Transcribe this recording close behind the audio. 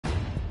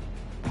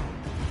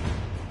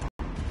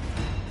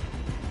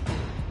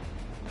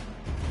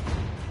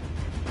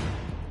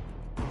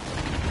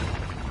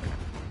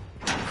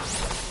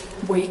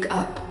Wake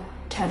up,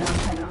 Tenno.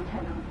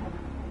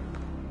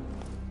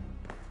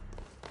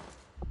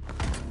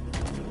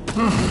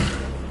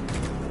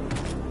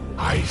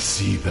 I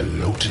see the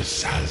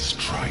Lotus has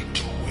tried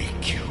to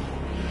wake you.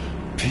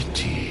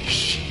 Pity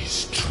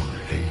she's too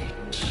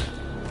late.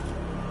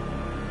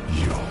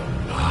 You're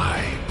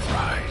my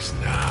prize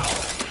now,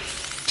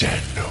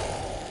 Tenno.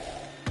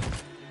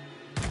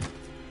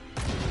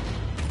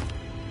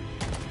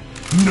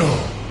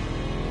 No!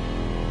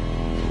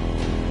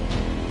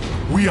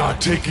 We are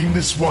taking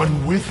this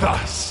one with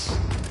us.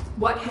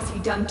 What has he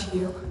done to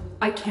you?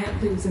 I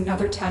can't lose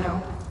another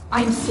Tenno.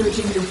 I'm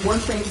surging your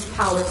Warframe's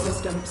power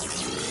systems.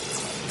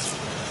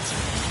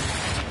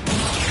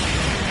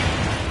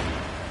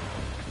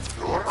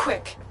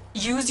 Quick,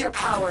 use your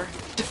power.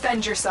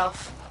 Defend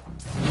yourself.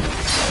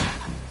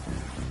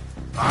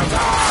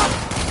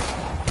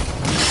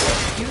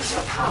 Use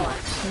your power,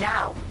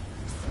 now.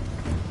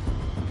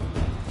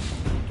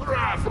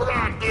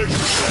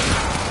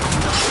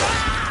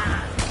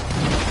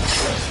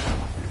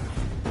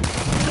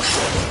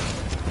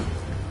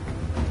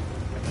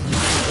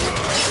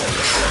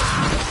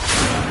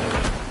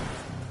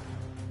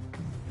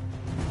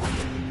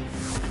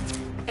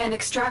 An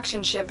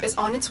extraction ship is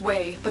on its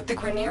way, but the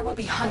Grineer will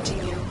be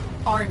hunting you.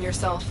 Arm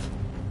yourself.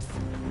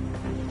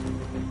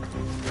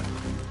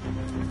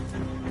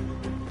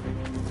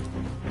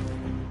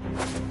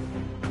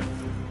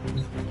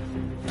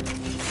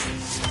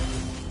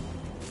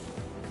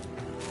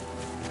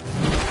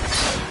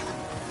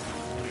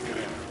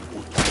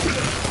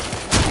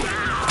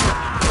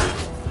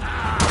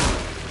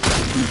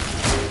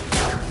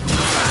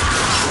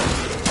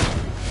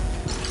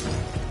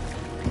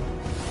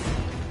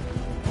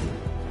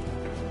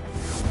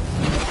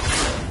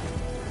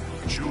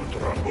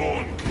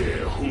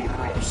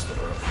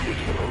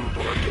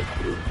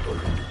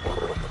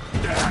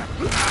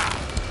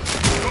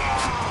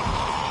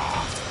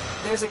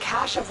 There's a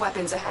cache of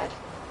weapons ahead.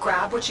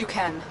 Grab what you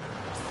can.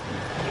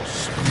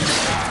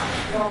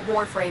 Your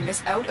Warframe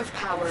is out of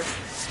power.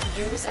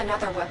 Use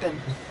another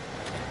weapon.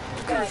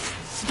 Good.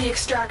 The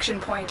extraction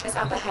point is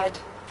up ahead.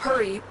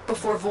 Hurry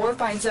before Vor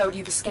finds out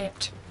you've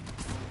escaped.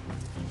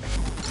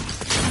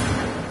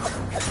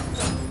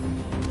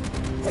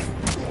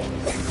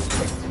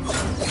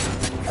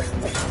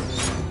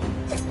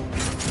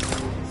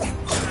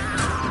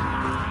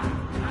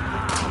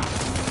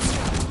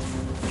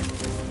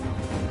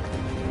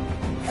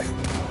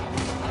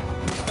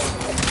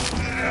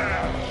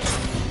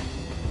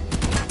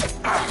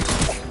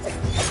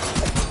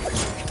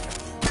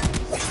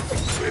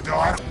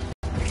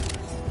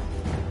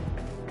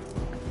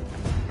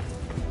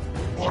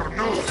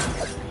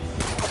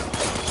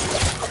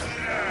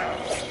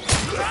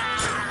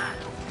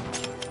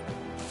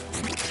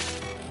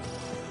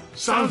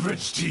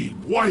 Salvage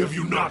team, why have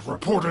you not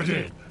reported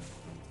in?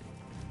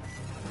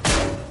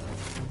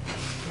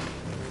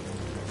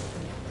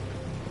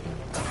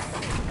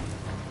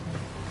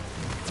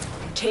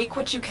 Take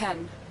what you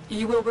can.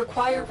 You will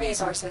require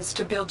resources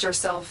to build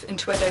yourself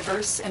into a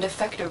diverse and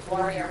effective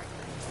warrior.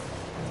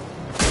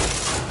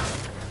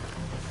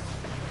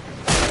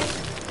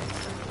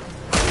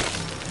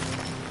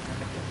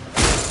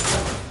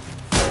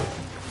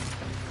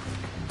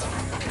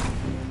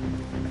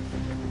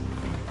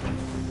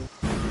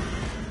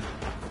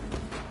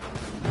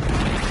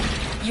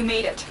 You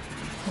made it.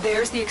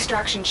 There's the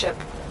extraction ship.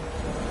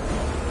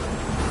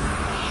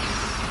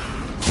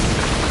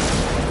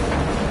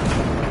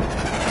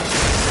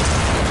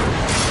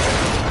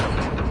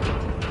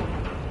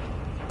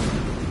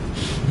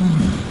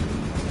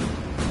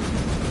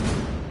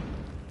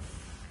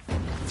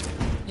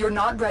 You're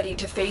not ready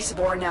to face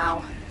war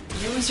now.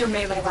 Use your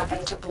melee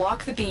weapon to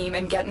block the beam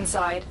and get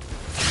inside.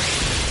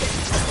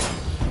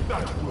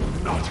 That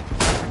will not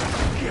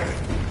happen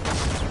again.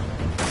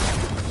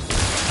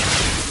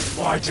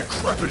 My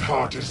decrepit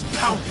heart is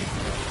pounding.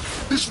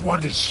 This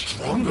one is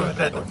stronger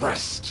than the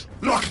rest.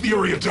 Lock the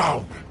area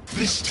down.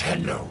 This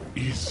Tenno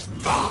is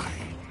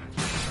mine.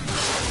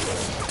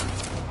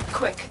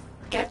 Quick,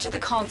 get to the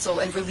console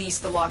and release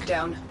the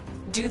lockdown.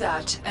 Do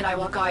that, and I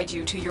will guide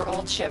you to your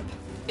old ship.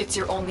 It's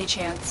your only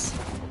chance.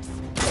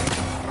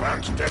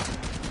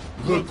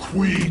 The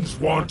Queens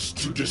want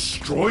to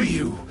destroy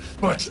you,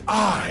 but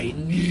I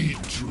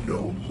need to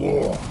know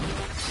more.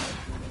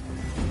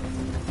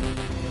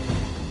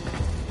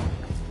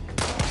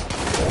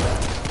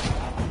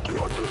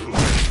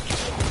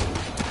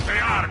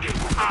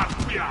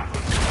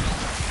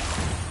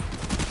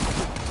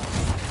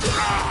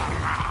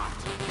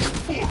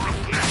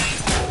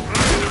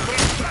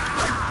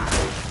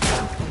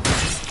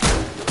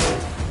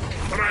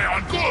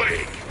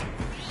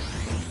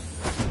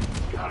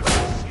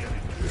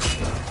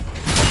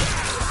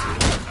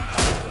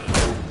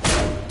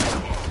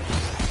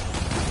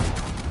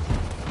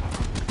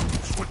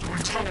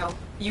 Tenno,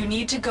 you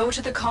need to go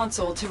to the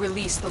console to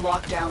release the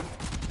lockdown.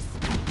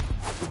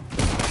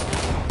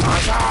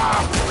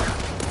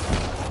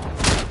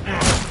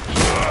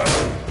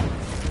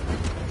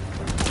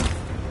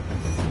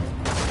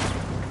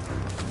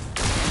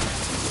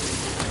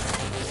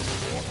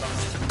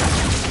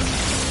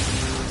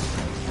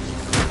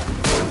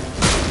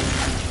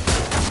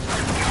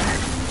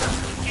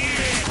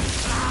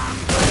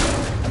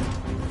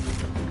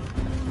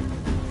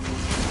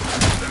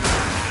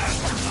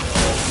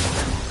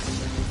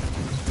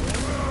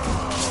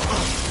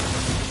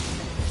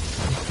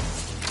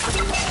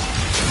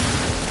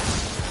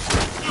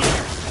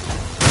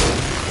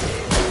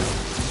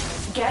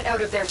 Get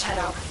out of there,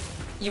 Tenno.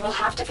 You will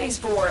have to face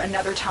Vor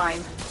another time,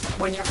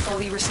 when you're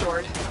fully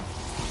restored.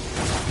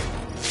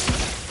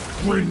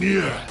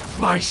 Grineer,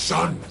 my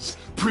sons,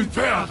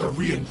 prepare the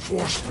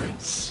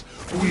reinforcements.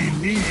 We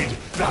need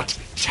that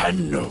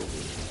Tenno.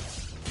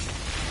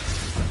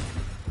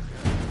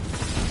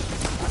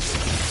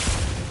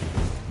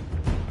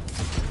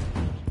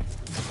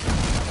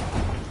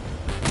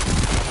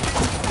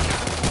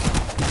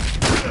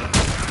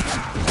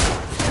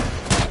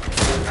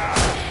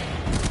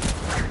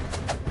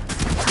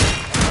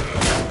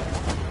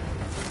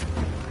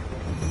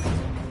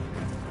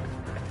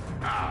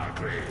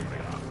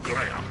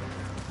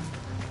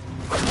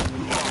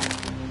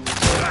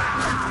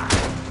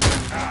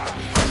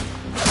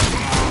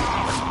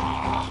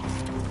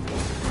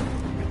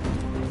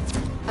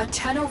 A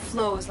Tenno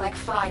flows like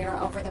fire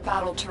over the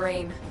battle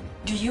terrain.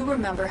 Do you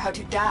remember how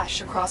to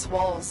dash across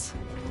walls?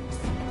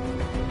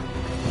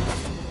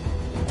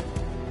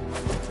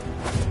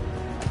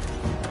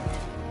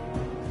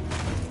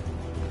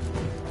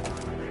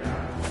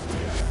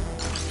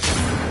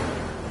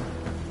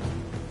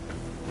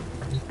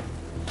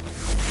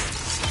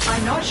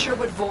 I'm not sure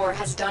what Vor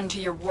has done to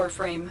your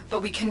Warframe,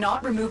 but we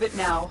cannot remove it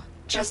now.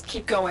 Just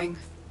keep going.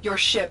 Your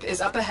ship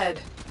is up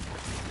ahead.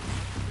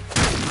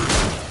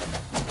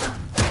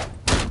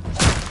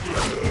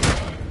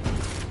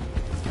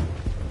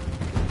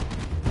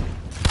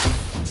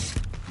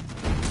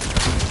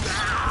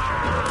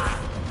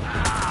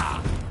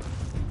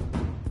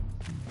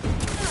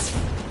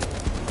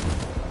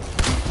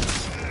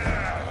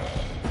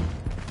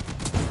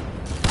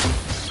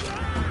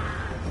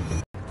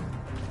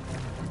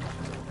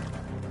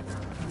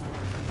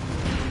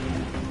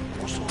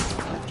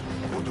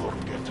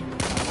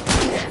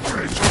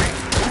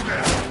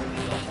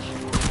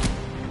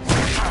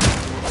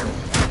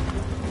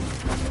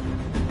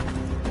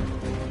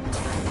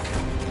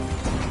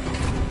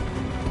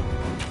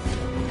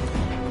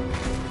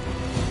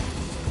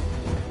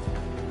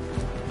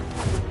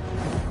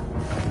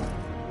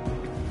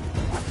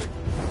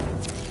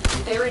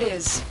 There it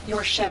is,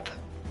 your ship.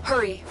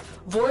 Hurry.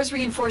 Vor's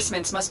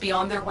reinforcements must be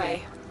on their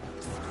way.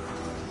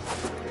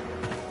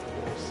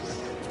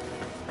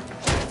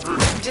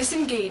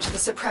 Disengage the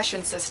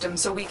suppression system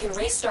so we can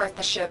restart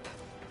the ship.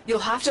 You'll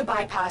have to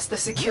bypass the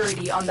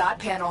security on that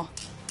panel.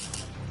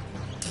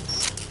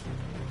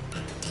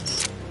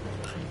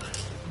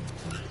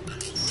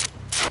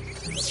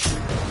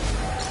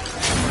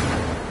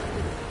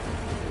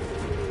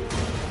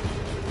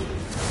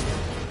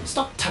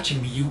 Stop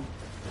touching me, you...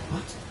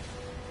 What?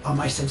 Are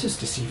my senses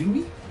deceiving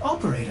me?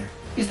 Operator,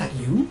 is that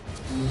you?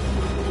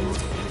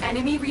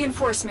 Enemy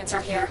reinforcements are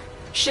here.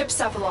 Ship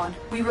Cephalon,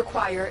 we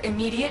require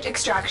immediate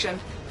extraction.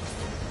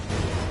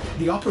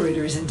 The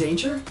operator is in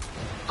danger?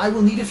 I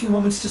will need a few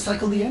moments to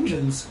cycle the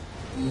engines.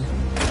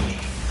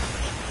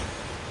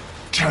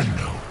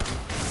 Tenno,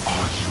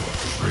 are you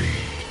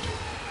afraid?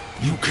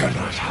 You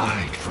cannot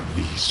hide from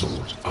these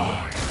old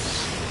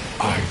eyes.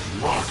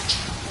 I've marked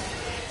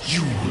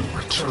you. You will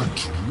return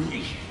to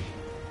me.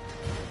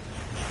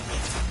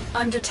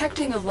 I'm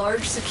detecting a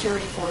large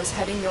security force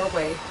heading your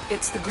way.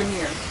 It's the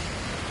Grineer.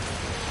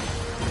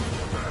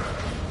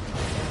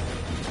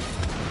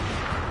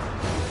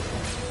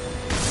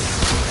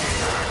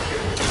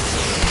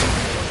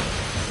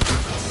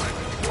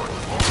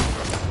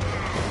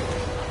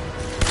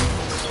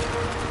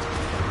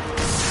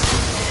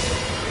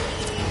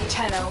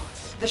 Tenno,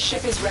 the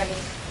ship is ready.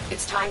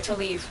 It's time to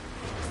leave.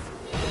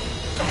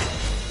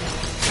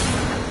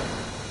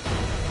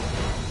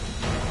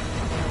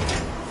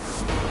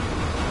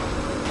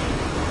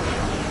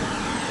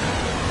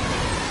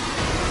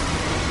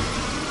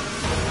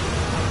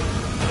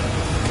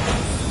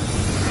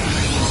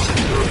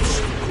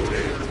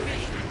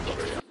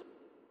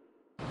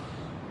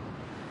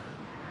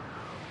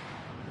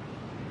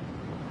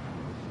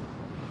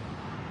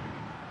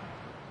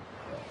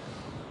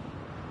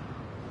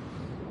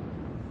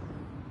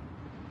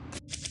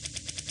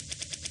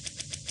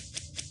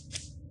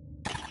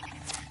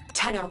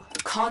 Tenno,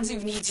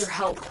 Khonsu needs your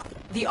help.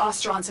 The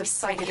Ostrons have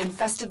sighted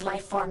infested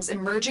life forms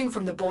emerging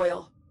from the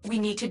boil. We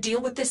need to deal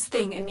with this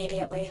thing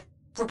immediately.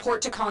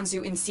 Report to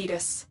Khonsu in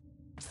Cetus.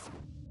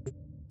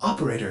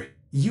 Operator,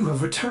 you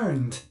have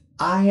returned.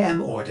 I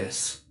am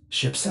Ordis,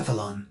 Ship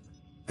Cephalon,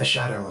 a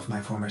shadow of my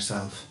former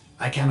self.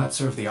 I cannot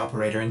serve the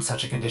operator in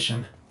such a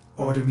condition.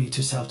 Order me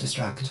to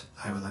self-destruct.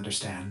 I will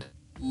understand.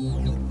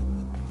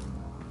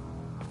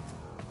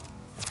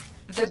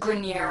 The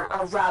Grineer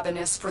are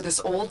ravenous for this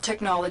old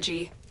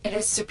technology. It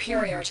is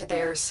superior to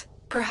theirs.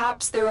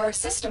 Perhaps there are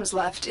systems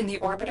left in the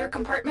orbiter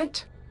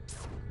compartment?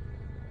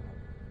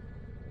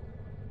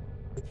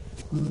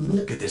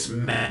 Look at this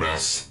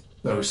mess.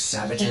 Those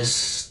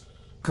savages.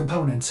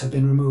 Components have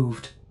been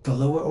removed. The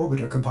lower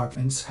orbiter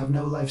compartments have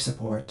no life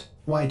support.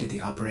 Why did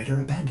the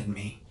operator abandon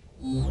me?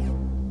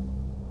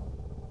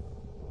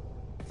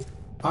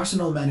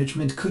 Arsenal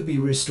management could be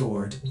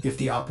restored if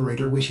the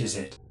operator wishes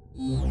it.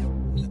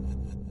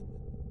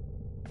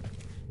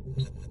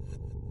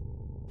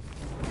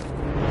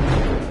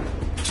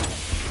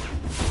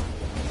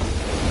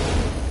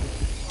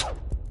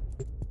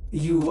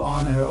 You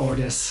honor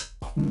Ordis.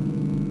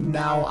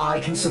 Now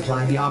I can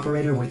supply the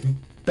operator with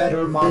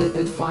better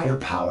modded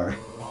firepower.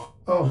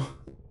 Oh,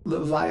 the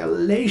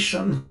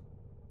violation.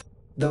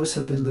 Those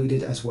have been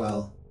looted as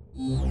well.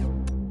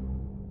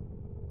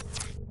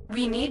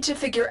 We need to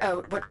figure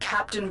out what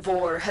Captain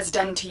Vor has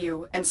done to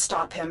you and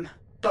stop him,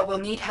 but we'll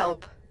need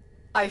help.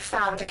 I've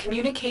found a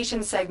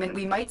communication segment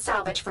we might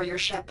salvage for your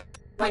ship.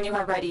 When you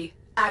are ready,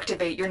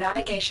 activate your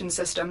navigation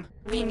system.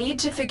 We need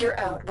to figure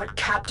out what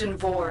Captain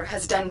Vor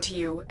has done to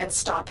you and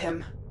stop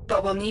him,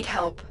 but we'll need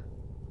help.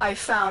 I've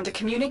found a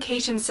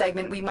communication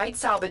segment we might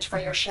salvage for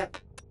your ship.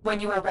 When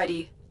you are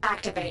ready,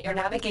 activate your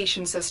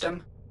navigation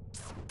system.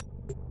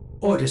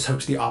 Ordis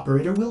hopes the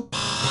operator will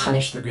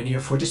punish the Grineer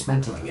for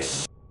dismantling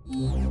it.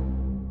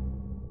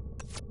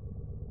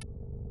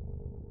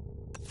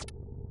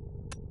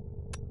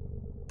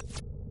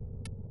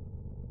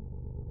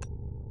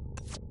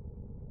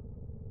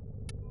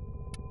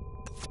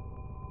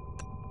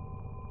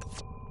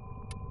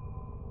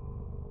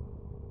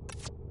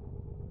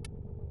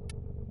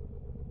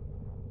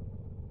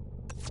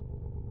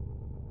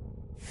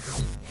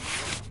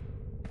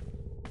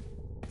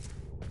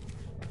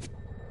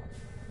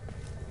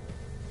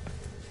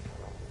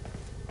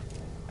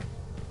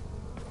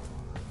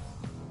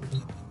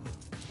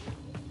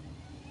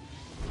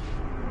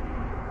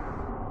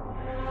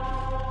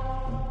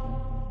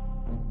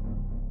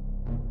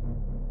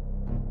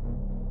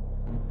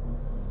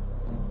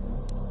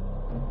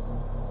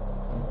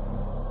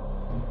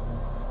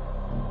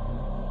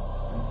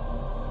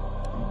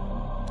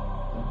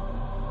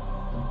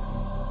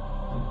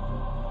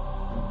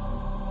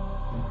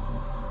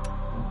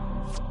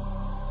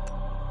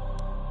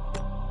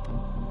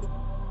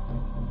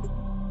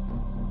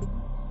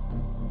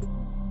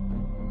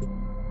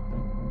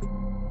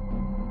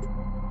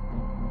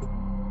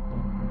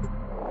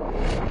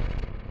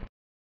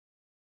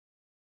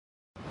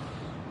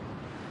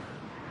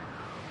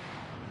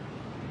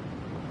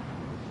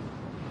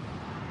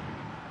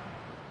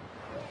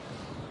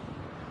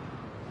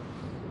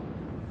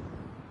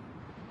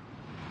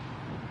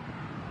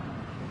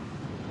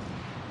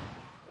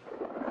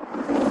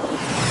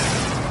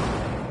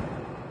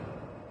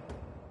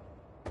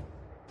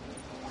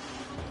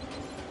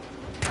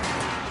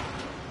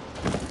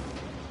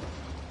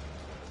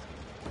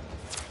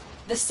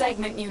 The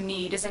segment you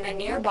need is in a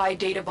nearby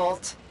data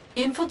vault.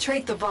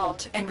 Infiltrate the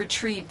vault and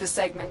retrieve the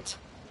segment.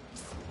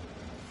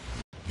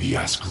 The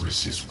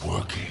Ascaris is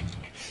working,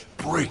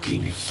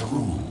 breaking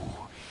through.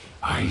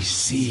 I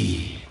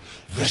see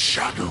the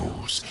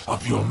shadows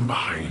of your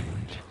mind.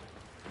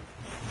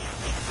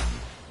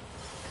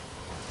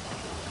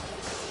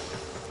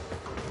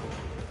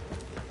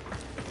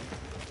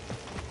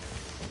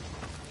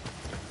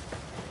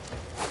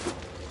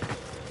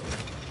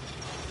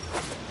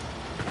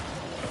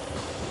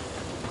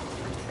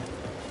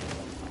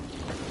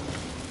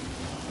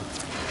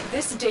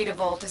 This data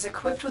vault is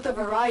equipped with a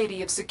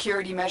variety of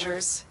security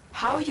measures.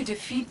 How you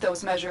defeat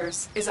those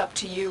measures is up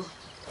to you.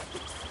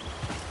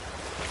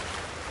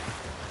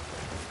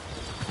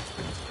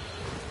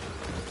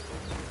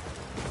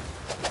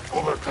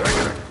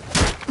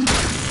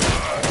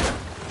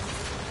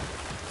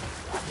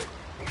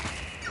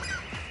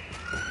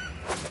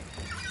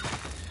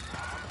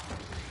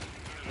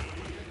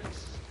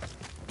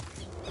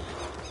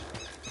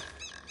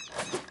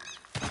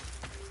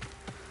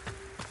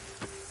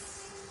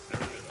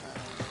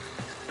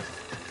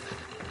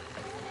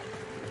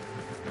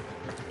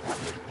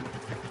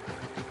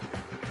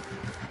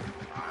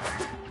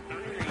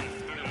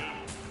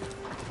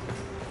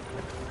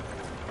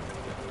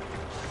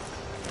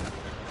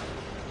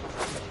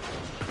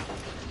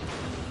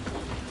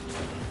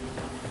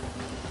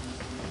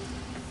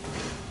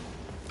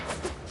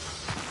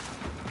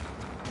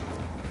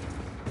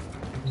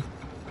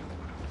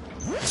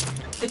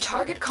 The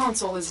target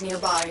console is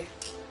nearby.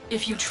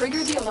 If you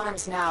trigger the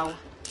alarms now,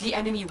 the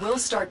enemy will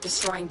start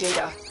destroying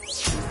data.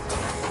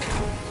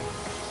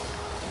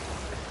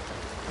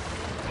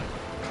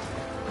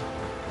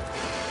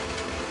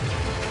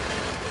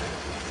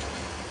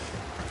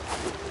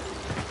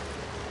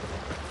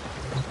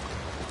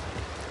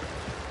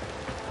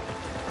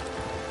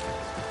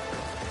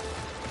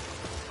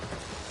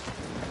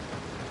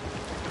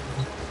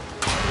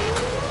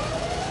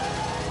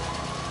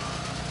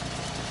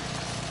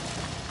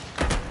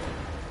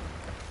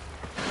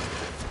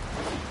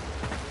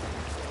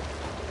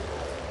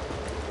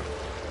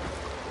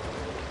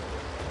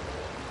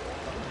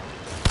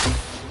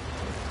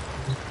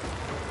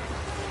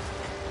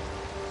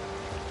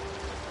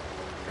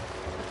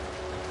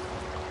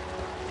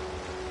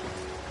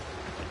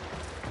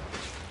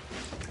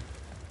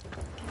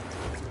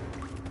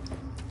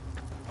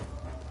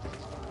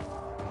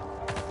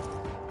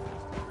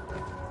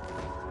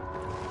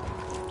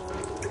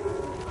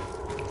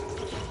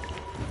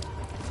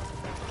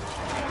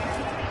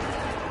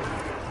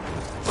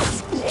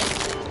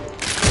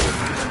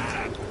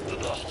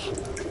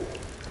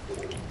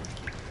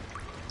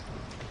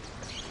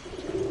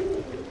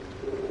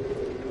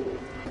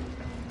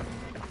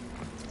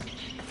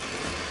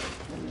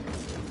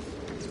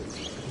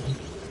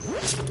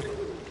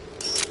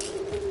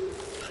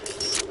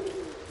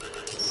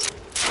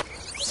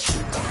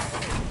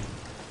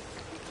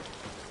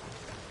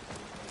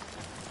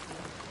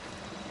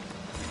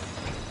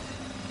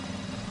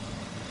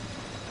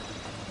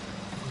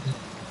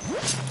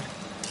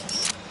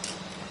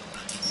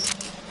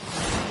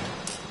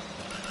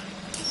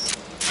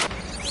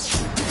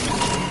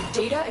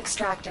 Data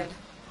extracted.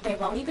 They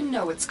won't even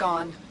know it's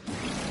gone.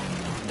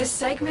 The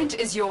segment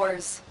is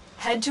yours.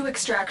 Head to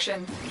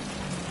extraction.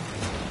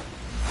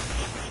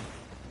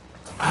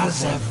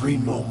 As every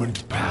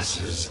moment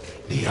passes,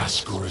 the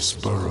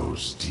Ascaris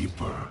burrows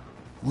deeper,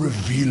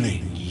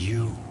 revealing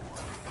you.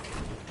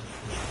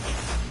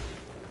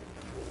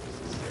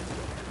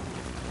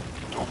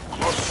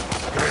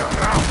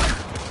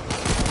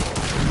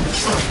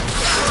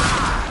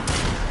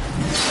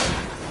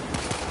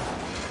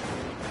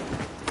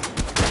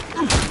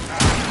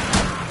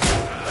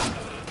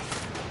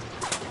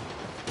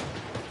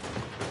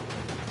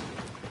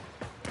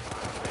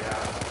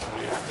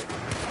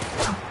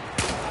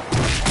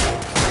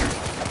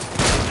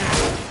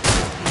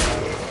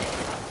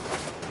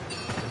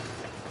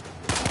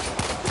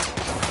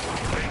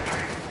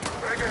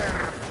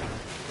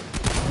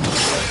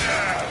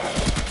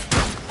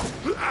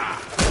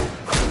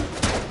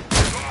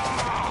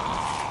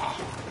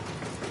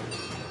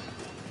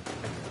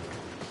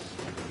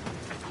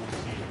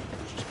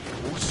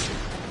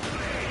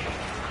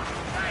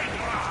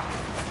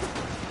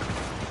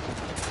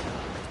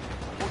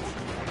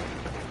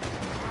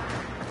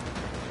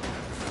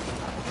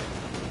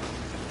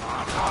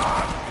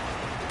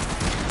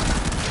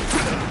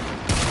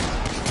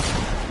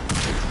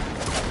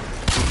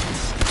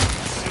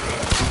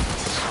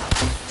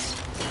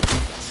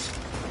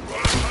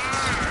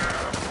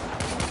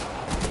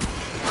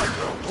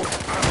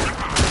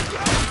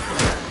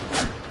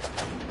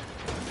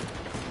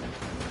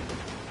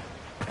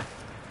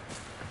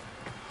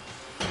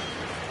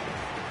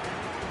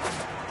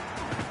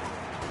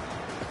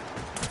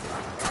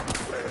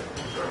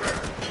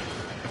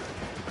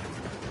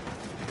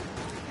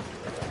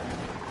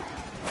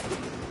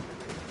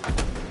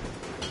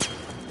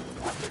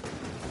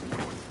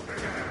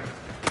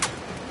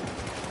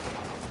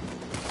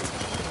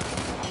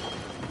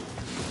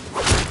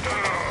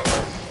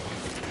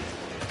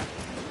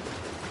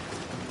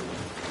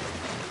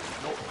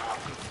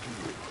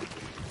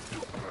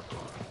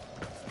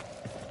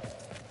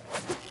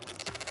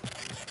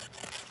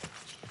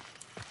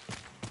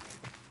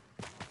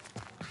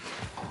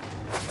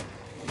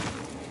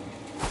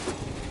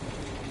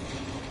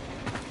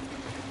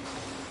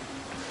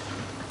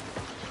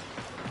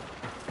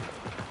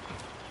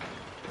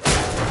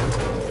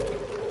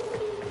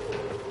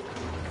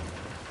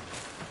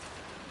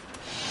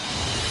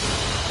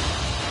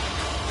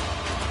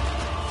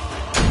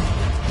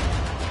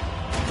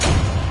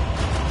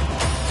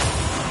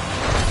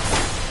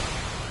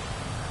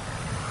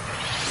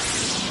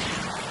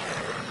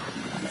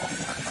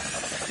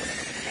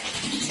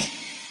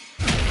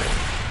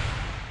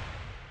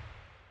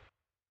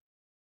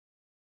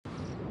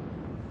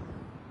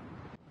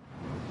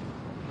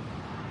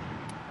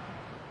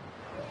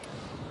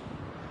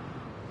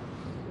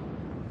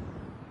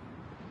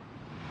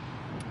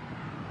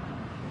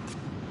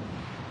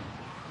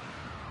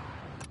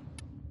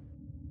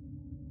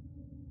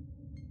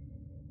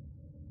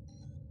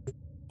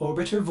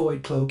 Orbiter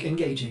Void Cloak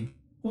engaging.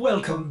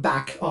 Welcome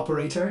back,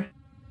 Operator.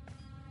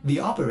 The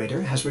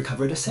Operator has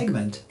recovered a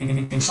segment.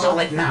 Install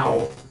it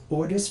now.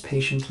 Ordis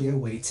patiently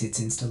awaits its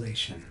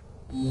installation.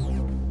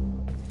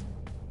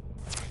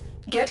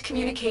 Get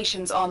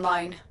communications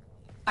online.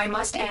 I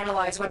must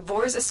analyze what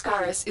Vor's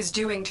Ascaris is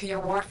doing to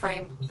your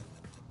Warframe.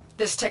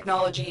 This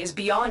technology is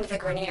beyond the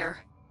Grineer.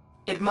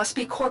 It must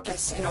be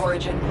Corpus in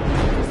origin.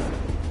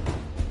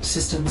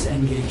 Systems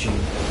engaging.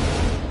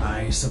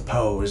 I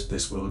suppose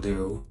this will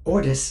do.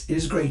 Ordis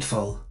is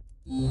grateful.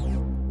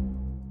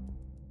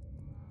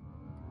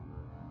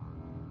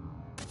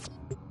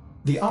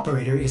 The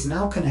Operator is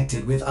now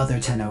connected with other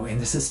Tenno in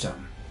the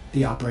system.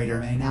 The Operator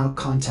may now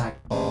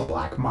contact all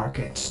black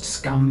market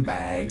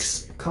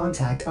scumbags.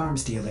 Contact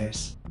arms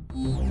dealers.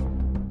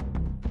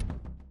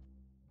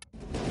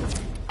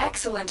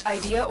 Excellent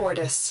idea,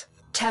 Ordis.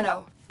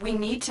 Tenno, we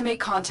need to make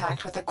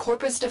contact with a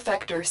Corpus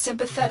defector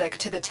sympathetic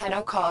to the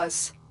Tenno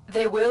cause.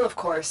 They will, of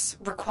course,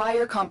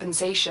 require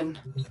compensation.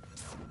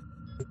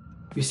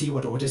 You see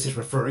what Ordis is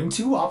referring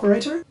to,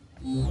 Operator?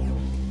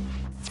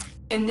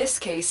 In this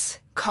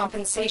case,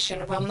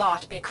 compensation will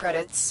not be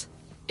credits.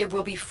 It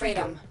will be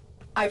freedom.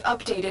 I've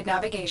updated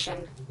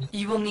navigation.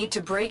 You will need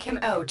to break him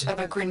out of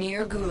a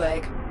Grineer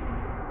gulag.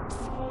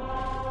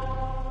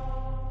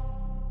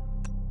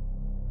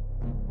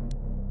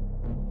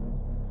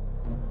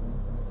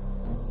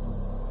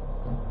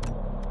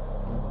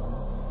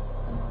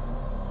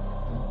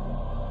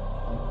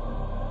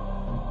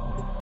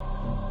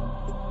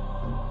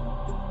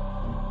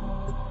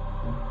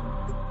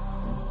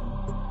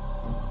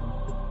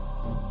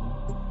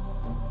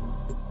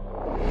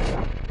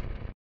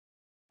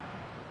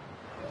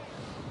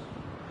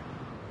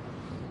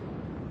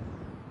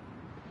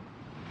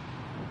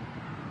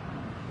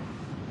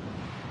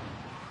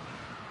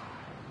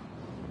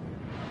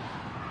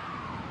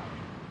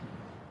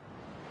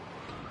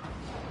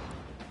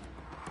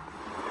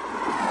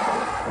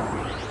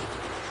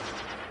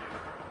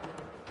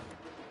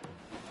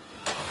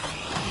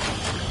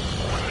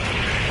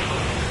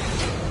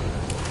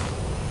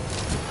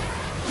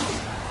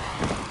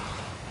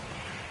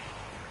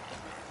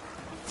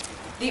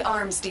 The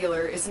arms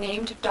dealer is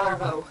named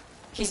Darvo.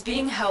 He's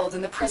being held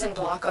in the prison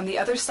block on the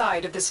other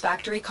side of this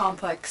factory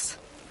complex.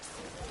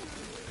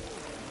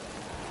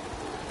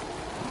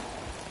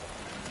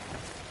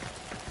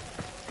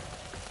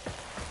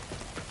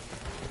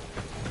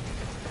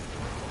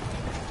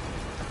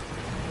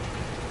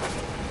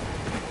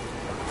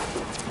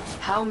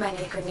 How many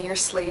Grineer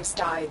slaves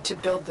died to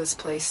build this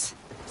place?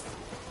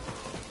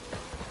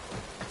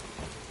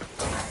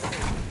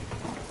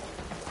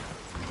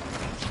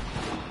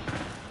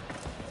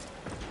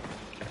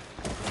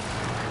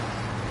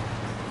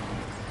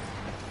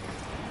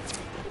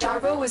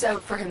 Darvo was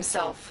out for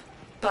himself,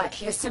 but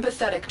he is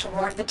sympathetic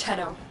toward the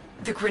Tenno.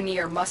 The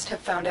Grineer must have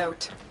found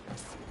out.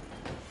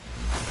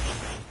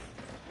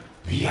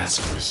 The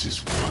Asterisk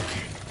is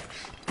working,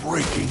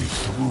 breaking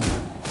through.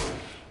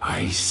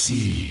 I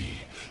see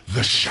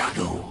the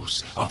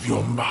shadows of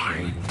your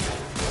mind.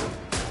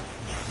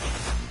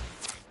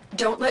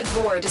 Don't let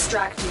Vor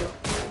distract you.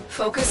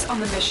 Focus on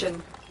the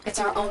mission. It's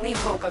our only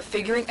hope of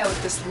figuring out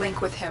this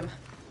link with him.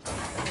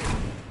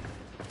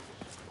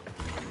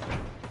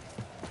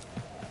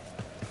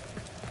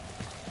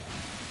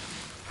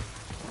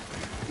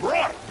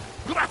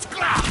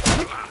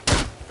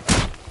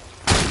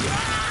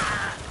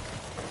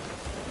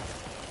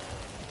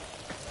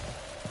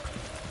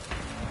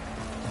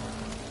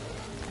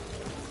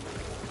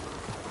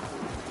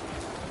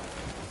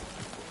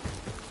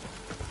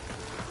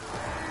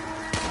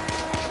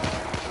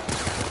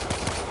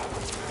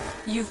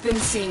 You've been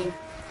seen.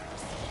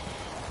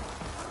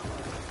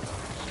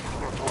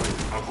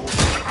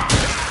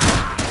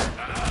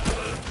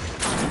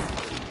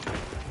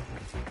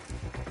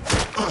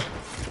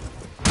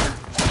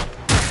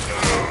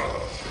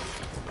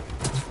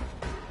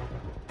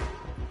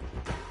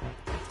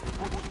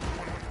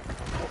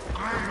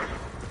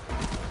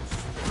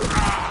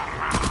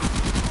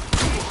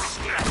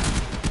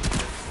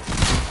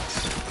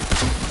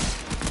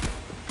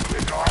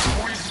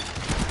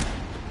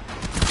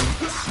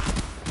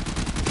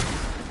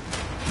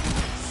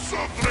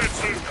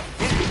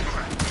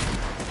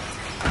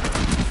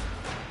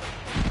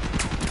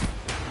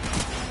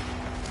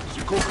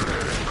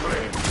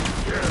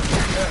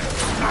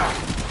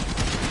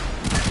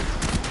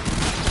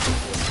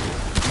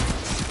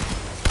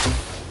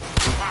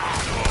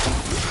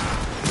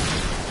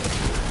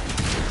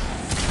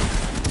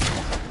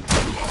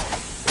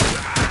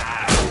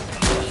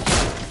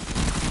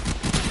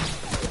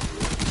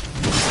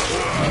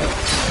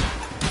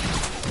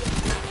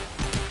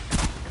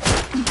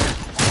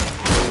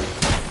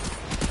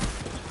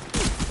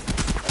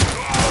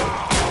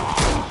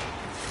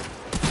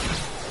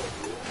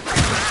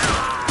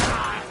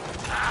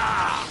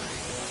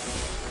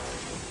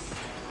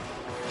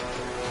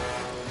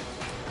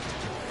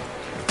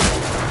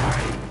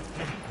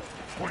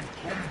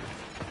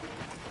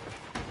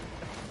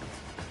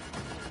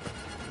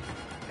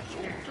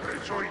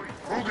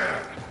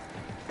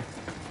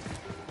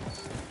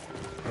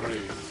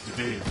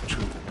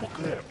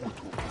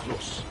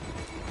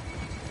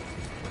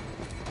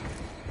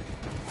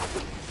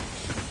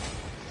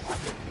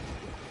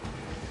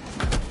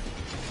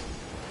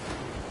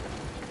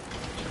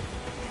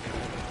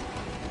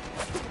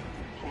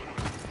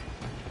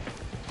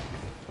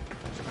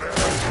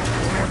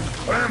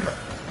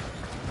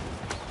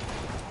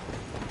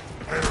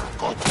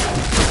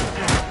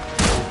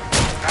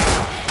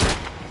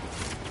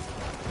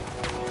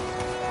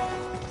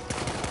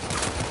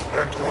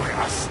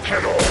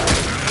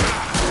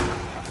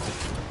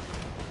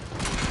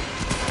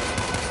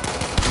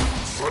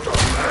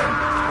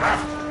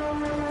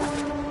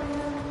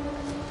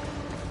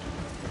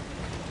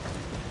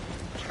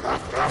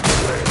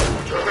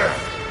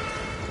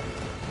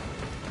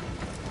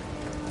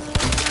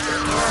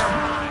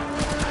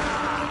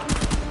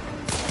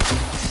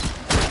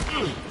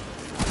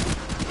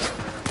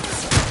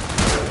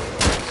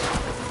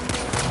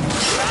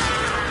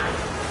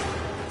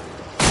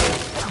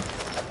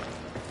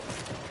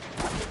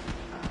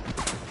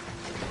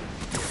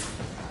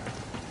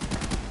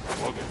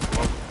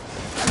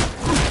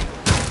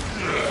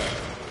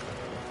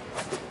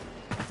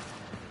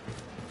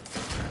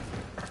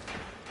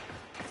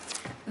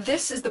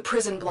 This is the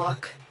prison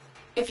block.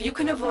 If you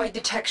can avoid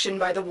detection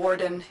by the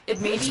warden, it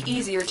may be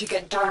easier to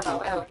get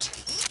Darvo out.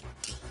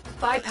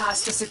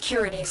 Bypass the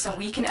security so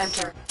we can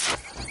enter.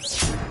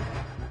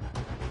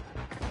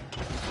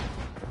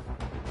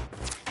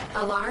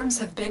 Alarms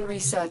have been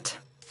reset.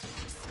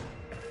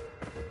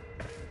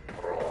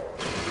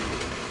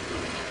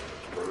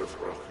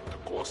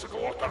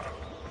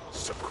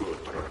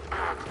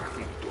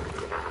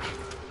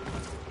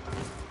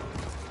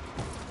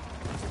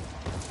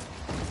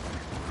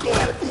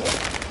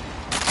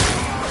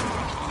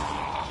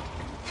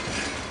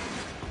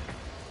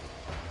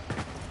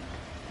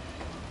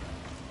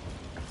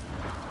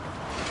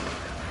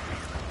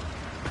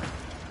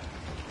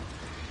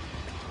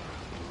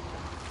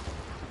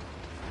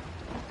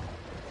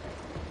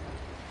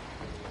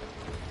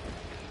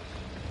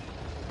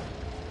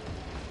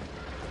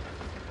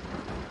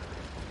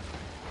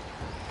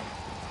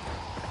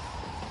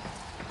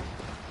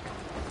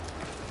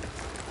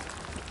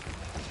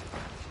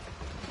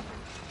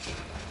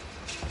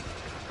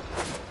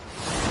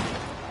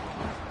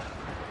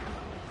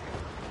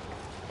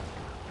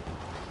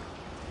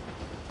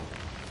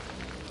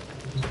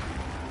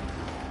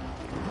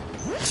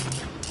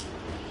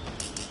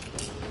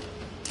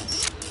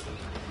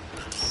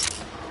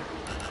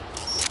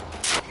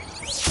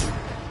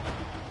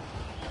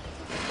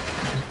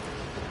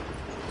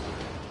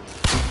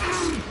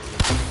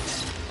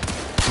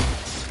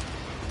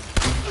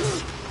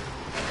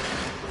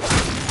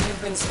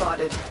 been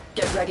spotted.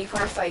 Get ready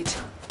for a fight.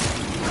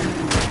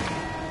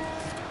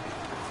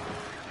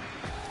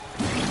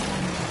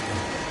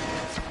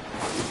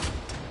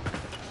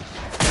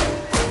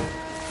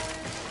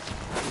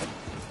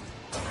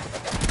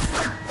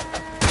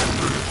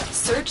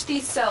 Search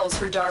these cells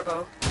for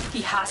Darbo.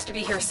 He has to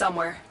be here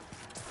somewhere.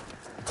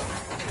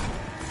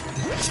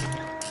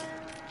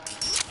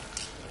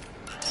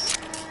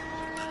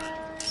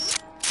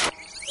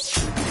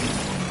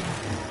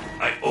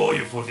 I owe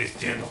you for this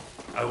dinner.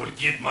 I will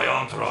get my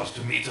entourage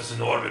to meet us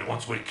in orbit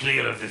once we're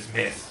clear of this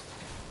mess.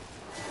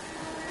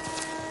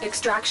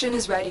 Extraction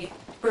is ready.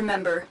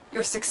 Remember,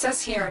 your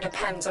success here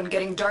depends on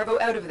getting Darbo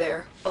out of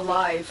there,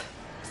 alive.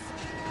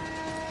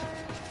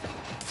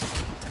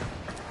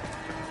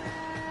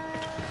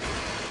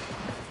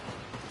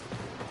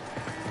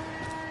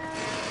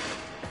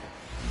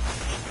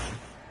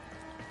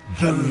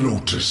 The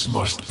Lotus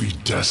must be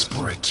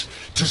desperate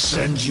to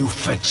send you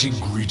fetching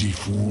greedy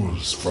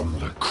fools from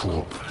the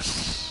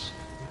corpus.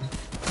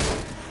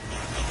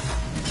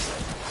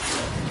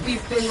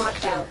 We've been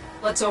locked out.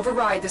 Let's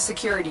override the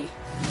security.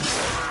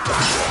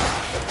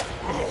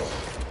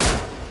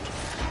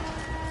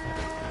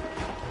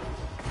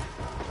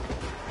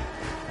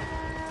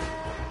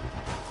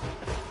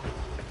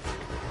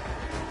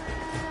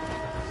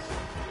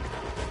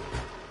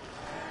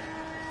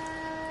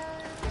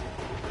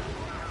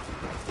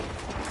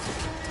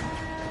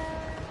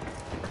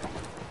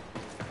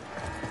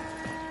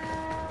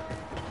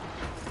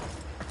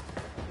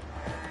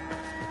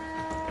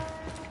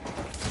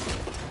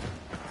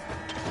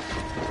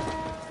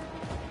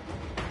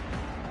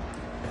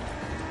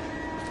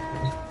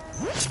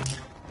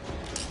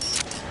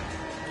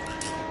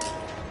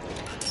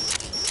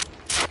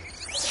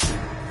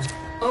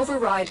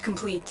 Override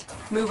complete.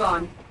 Move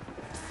on.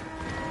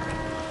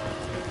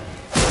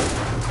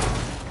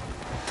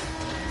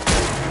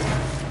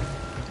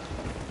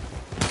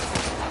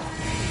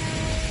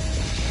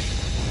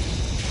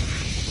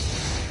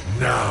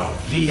 Now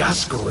the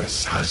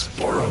Ascaris has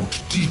burrowed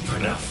deep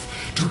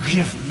enough to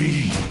give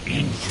me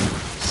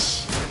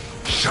influence.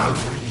 Shall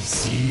we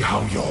see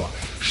how your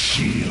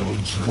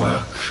shields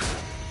work?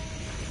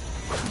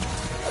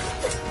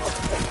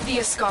 The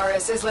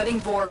Ascaris is letting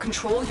Vor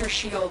control your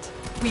shield.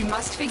 We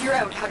must figure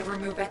out how to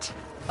remove it.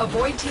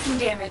 Avoid taking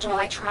damage while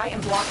I try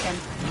and block him.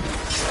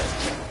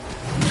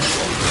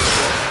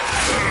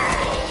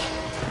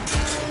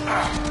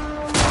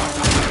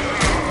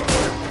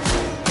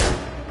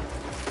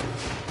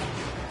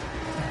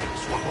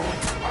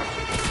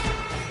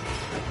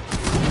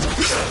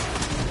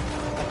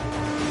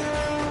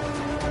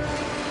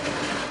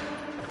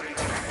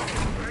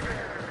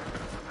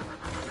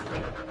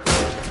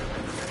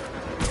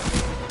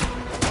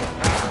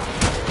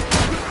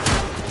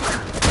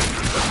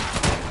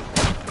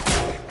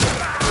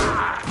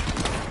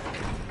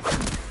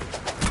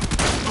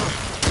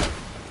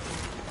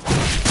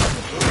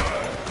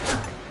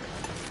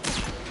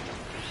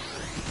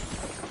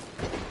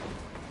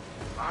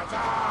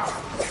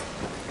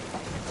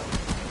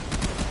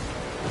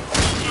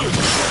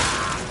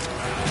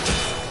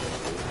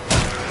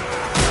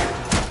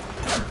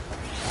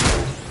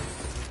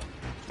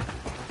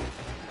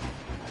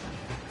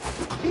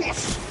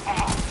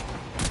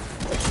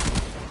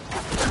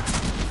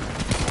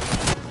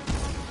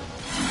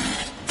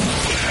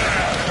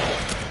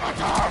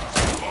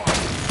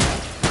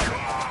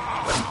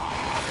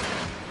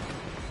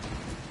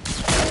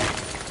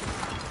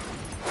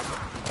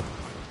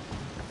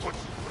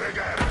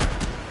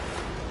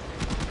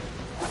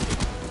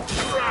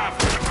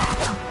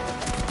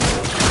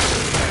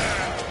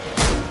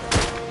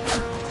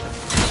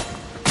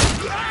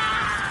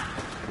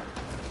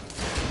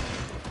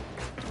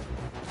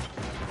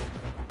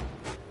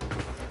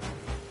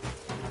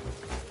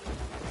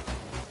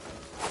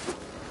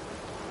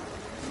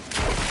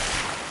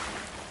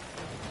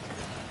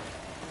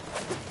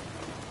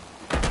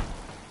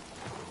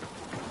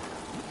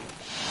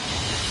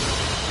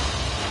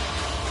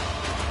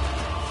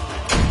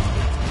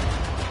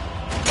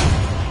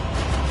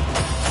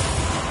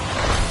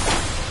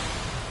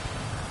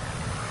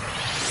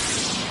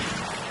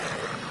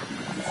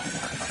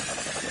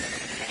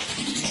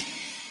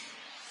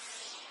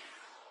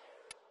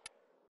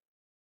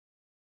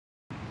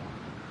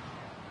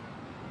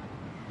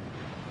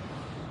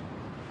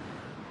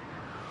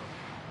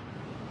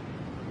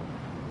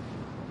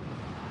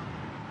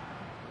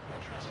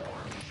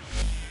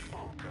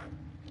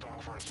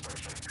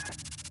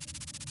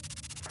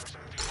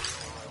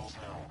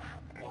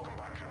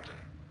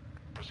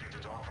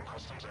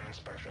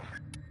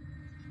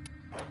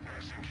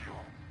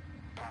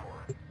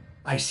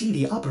 I see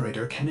the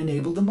operator can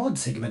enable the mod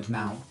segment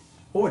now.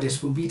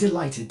 Ordis will be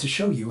delighted to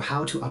show you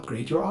how to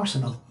upgrade your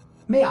arsenal.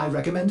 May I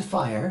recommend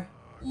fire?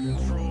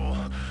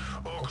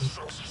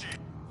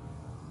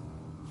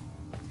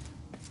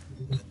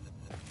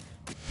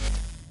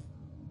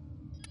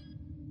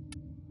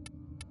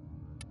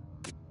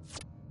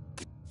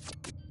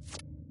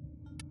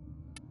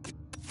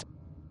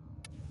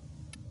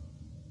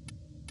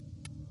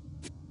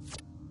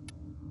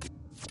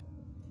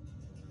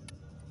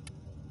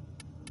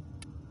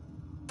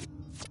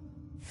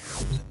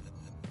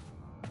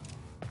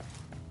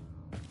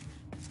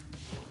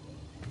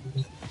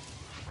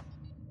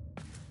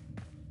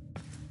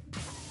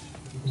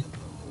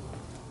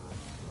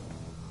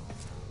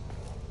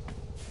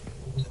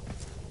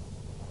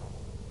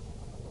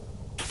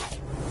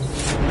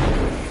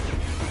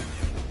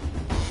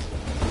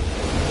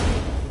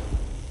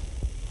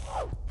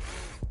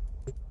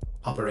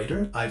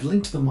 operator. I've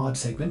linked the mod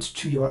segment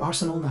to your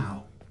arsenal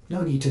now.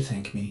 No need to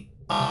thank me.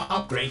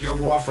 Upgrade your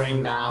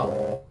Warframe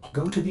now.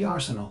 Go to the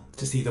arsenal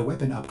to see the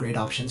weapon upgrade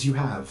options you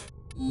have.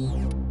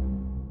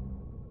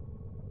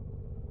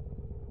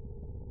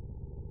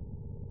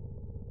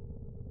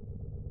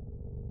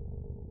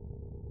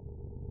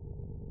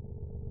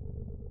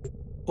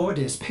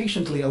 Ordis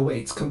patiently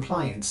awaits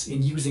compliance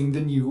in using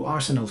the new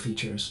arsenal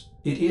features.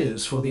 It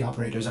is for the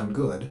operator's own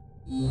good.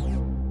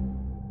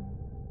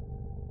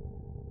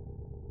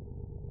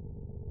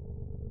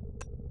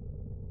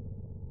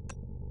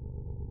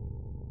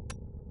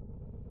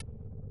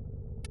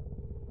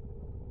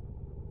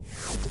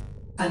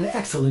 An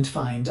excellent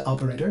find,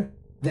 operator.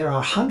 There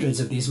are hundreds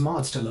of these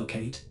mods to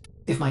locate.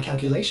 If my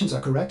calculations are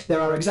correct, there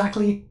are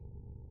exactly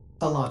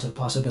a lot of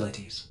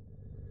possibilities.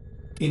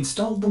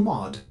 Install the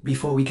mod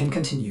before we can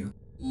continue.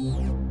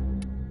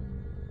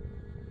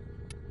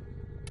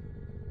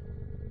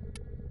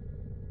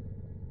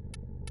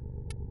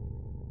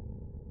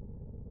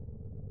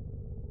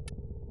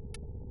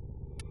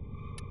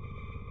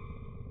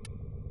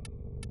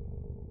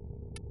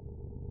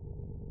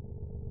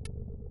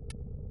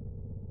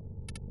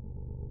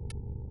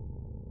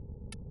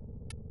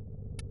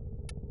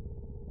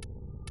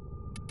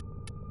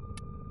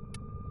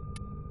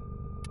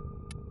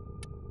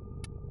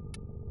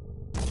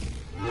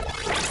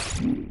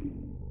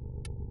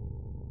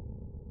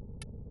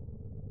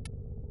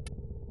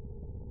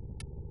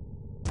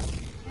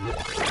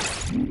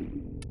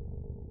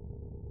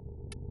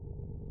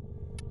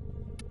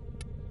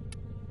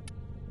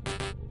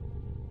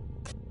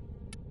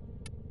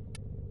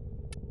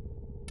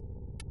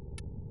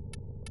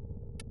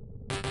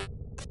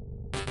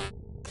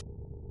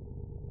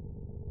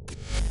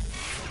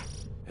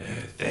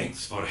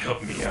 Thanks for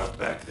helping me out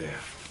back there.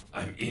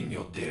 I'm in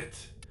your debt,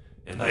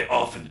 and I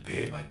often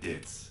pay my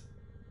debts.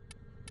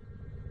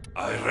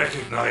 I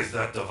recognize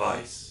that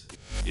device.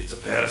 It's a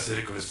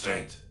parasitic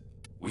restraint.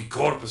 We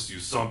Corpus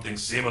use something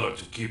similar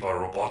to keep our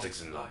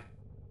robotics in line.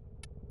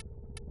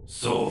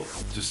 So,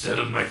 to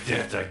settle my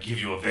debt, I give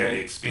you a very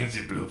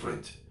expensive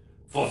blueprint.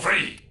 For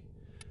free!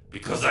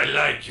 Because I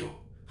like you.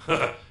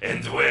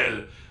 And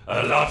well,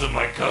 a lot of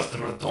my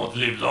customers don't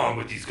live long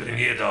with these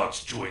grenade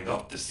dogs chewing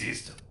up the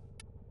system.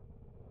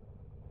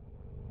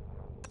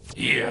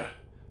 Here,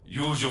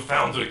 use your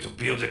foundry to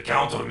build a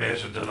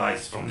countermeasure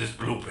device from this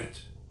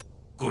blueprint.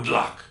 Good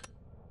luck.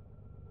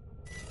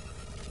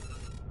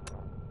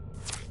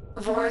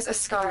 Vor's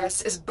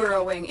Ascaris is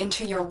burrowing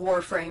into your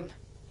Warframe.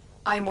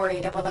 I'm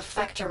worried it will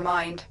affect your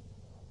mind.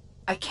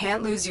 I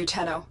can't lose you,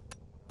 Tenno.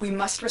 We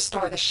must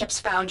restore the ship's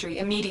foundry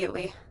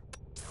immediately.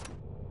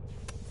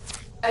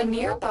 A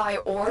nearby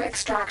ore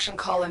extraction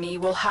colony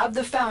will have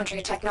the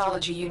foundry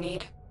technology you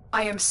need.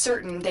 I am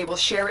certain they will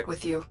share it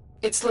with you.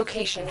 Its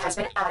location has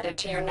been added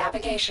to your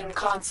navigation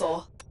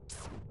console.